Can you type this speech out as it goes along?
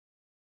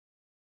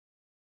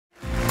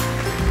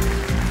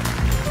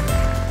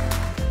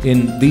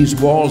In these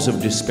walls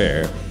of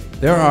despair,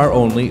 there are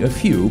only a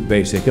few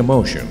basic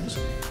emotions,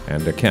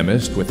 and a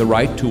chemist with the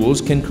right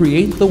tools can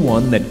create the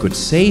one that could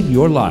save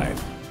your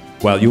life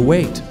while you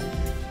wait.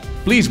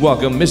 Please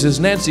welcome Mrs.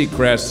 Nancy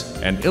Kress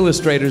and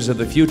Illustrators of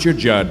the Future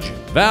Judge,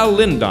 Val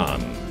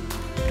Lindon.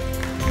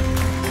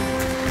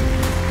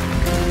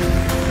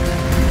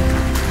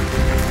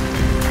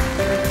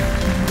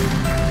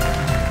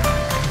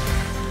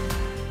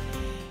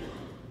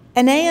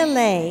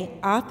 Anaea,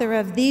 author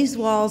of These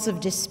Walls of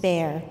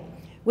Despair,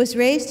 was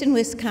raised in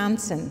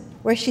Wisconsin,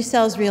 where she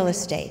sells real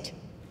estate.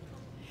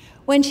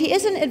 When she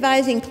isn't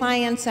advising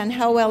clients on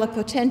how well a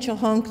potential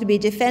home could be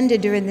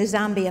defended during the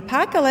zombie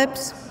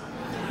apocalypse,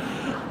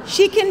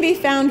 she can be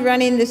found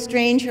running the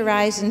Strange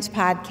Horizons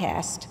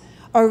podcast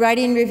or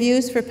writing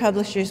reviews for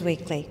Publishers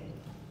Weekly.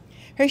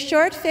 Her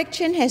short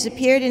fiction has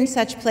appeared in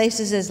such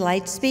places as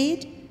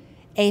Lightspeed,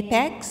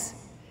 Apex,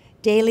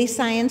 Daily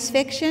Science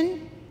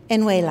Fiction,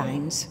 and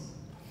Waylines.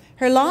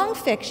 Her long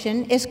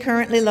fiction is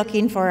currently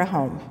looking for a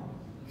home.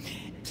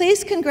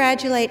 Please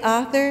congratulate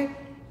author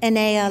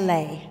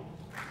Anaea.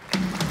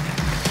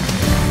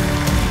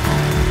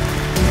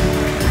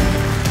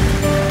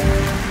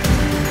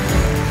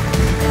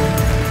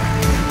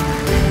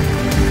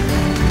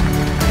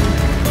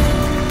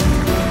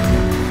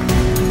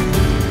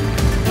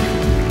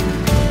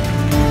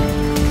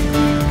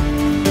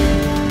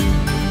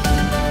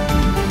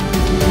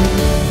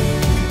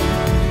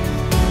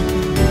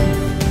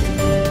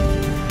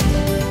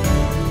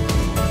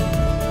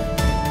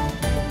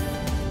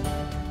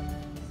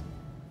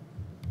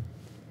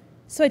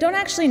 So I don't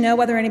actually know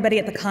whether anybody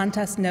at the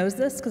contest knows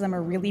this because I'm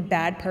a really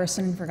bad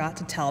person and forgot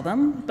to tell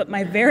them, but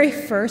my very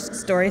first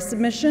story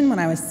submission when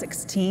I was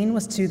 16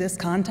 was to this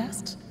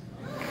contest.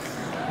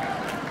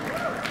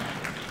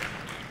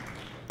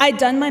 I'd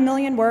done my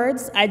million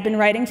words. I'd been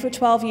writing for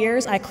 12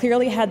 years. I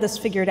clearly had this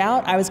figured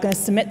out. I was going to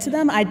submit to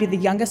them. I'd be the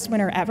youngest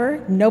winner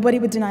ever. Nobody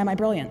would deny my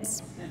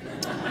brilliance.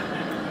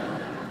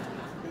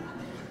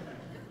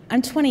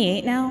 I'm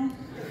 28 now.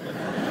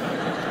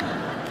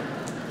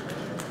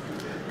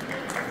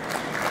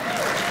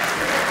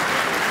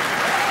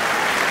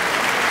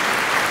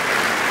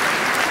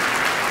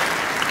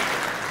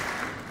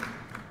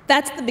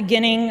 That's the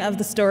beginning of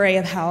the story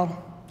of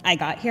how I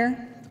got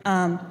here.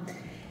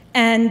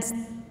 And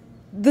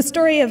the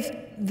story of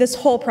this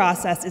whole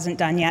process isn't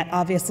done yet,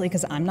 obviously,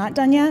 because I'm not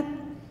done yet.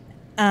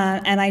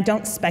 And I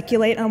don't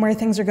speculate on where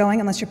things are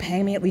going unless you're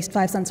paying me at least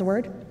 5 cents a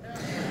word.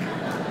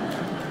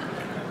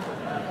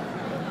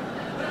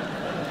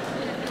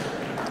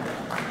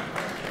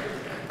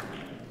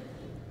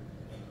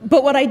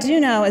 But what I do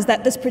know is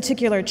that this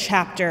particular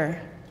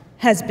chapter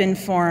has been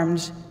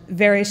formed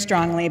very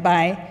strongly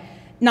by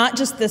not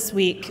just this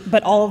week,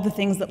 but all of the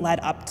things that led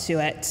up to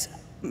it.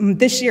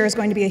 This year is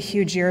going to be a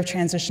huge year of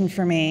transition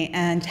for me,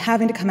 and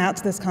having to come out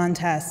to this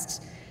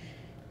contest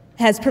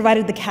has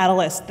provided the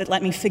catalyst that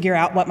let me figure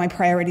out what my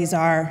priorities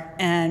are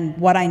and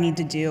what I need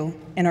to do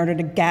in order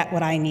to get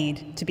what I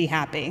need to be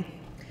happy.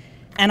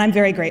 And I'm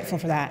very grateful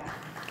for that.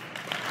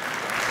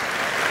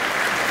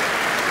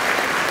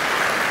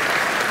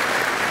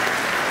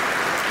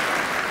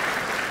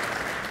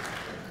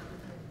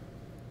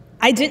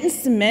 I didn't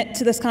submit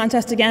to this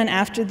contest again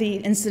after the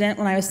incident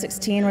when I was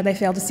 16 where they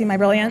failed to see my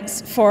brilliance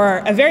for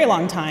a very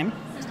long time.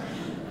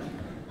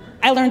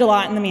 I learned a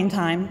lot in the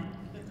meantime.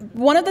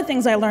 One of the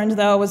things I learned,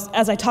 though, was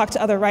as I talked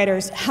to other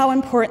writers, how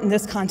important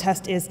this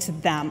contest is to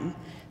them.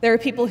 There are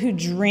people who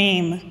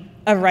dream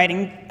of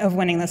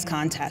winning this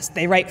contest.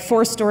 They write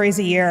 4 stories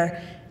a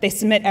year, they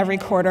submit every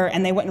quarter,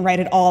 and they wouldn't write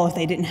at all if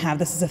they didn't have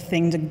this as a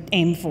thing to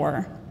aim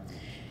for.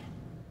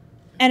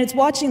 And it's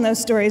watching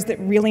those stories that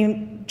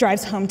really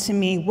drives home to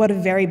me what a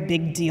very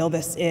big deal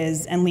this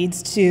is and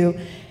leads to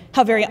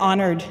how very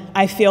honored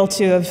I feel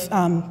to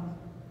have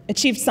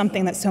achieved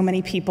something that so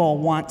many people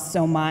want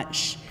so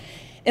much.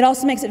 It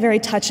also makes it very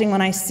touching when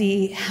I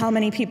see how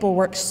many people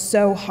work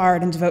so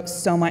hard and devote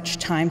so much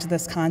time to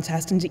this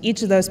contest, and to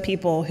each of those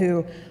people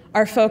who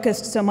are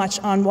focused so much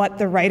on what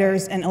the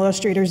writers and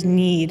illustrators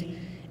need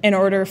in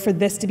order for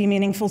this to be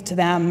meaningful to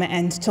them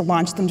and to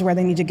launch them to where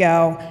they need to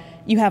go.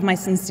 You have my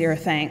sincere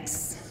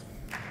thanks.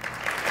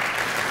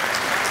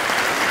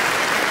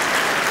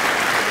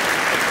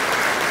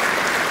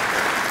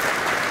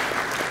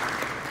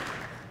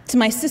 To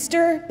my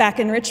sister back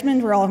in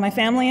Richmond, where all of my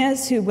family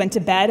is, who went to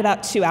bed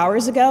about 2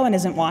 hours ago and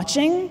isn't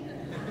watching.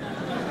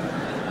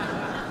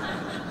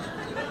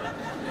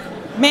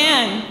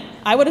 Man,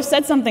 I would have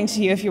said something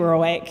to you if you were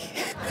awake.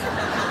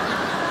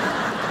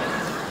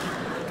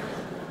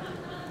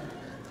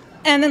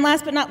 And then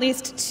last but not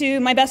least, to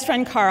my best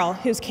friend Carl,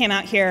 who's came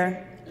out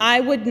here.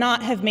 I would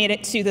not have made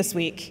it to this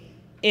week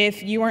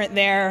if you weren't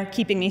there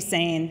keeping me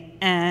sane,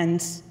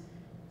 and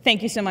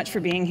thank you so much for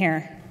being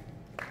here.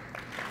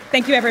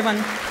 Thank you, everyone.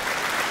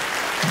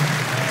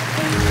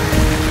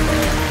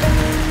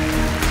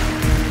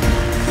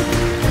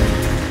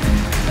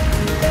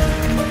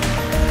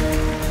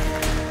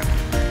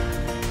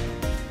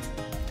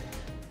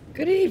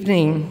 Good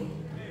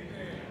evening.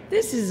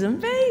 This is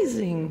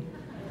amazing.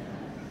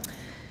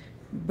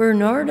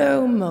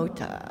 Bernardo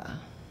Mota.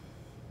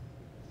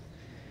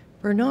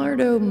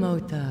 Bernardo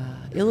Mota,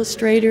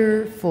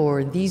 illustrator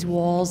for These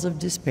Walls of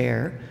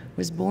Despair,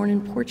 was born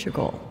in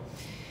Portugal.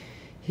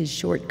 His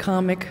short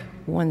comic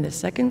won the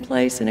second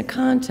place in a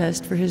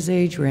contest for his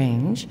age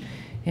range,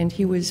 and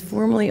he was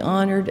formally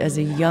honored as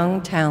a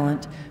young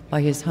talent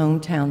by his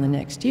hometown the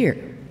next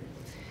year.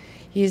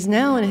 He is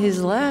now in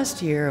his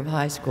last year of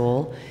high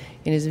school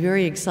and is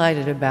very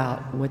excited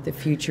about what the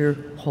future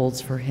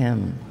holds for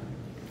him.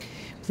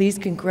 Please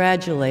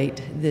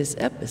congratulate this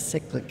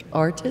epicyclic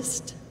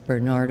artist,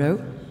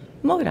 Bernardo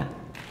Mota.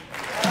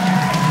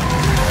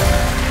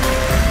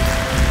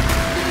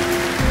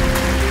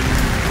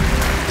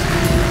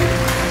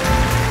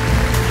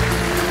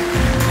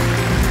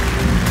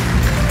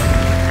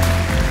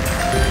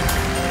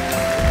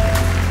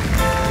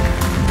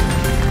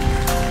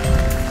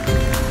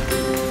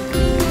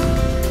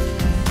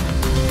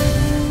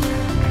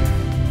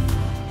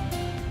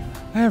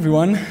 Hi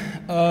everyone.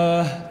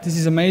 This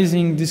is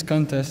amazing. This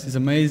contest is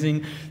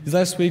amazing. This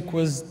last week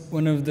was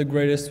one of the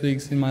greatest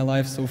weeks in my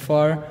life so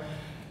far.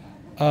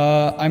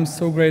 I'm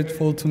so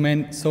grateful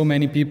to so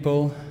many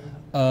people.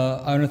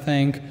 I want to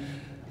thank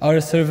our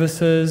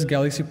services,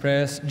 Galaxy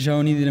Press.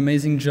 Joni did an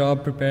amazing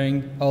job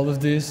preparing all of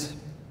this.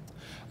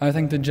 I want to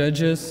thank the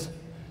judges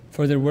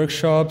for their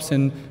workshops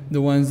and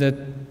the ones that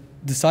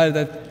decided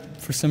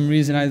that for some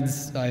reason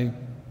I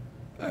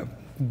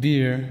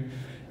beer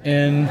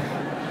and.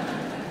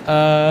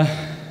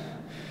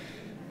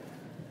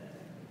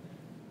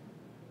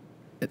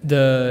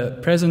 The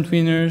present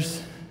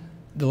winners,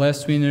 the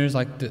last winners,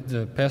 like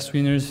the past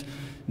winners,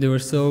 they were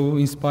so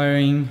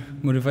inspiring,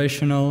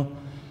 motivational,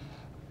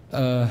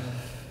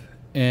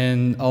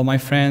 and all my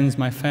friends,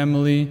 my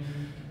family,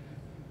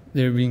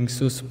 they're being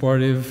so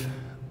supportive.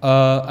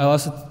 I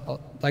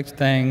also like to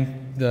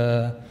thank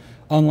the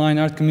online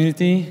art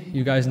community,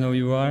 you guys know who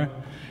you are,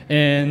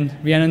 and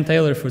Rhiannon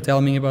Taylor for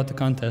telling me about the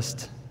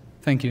contest.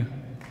 Thank you.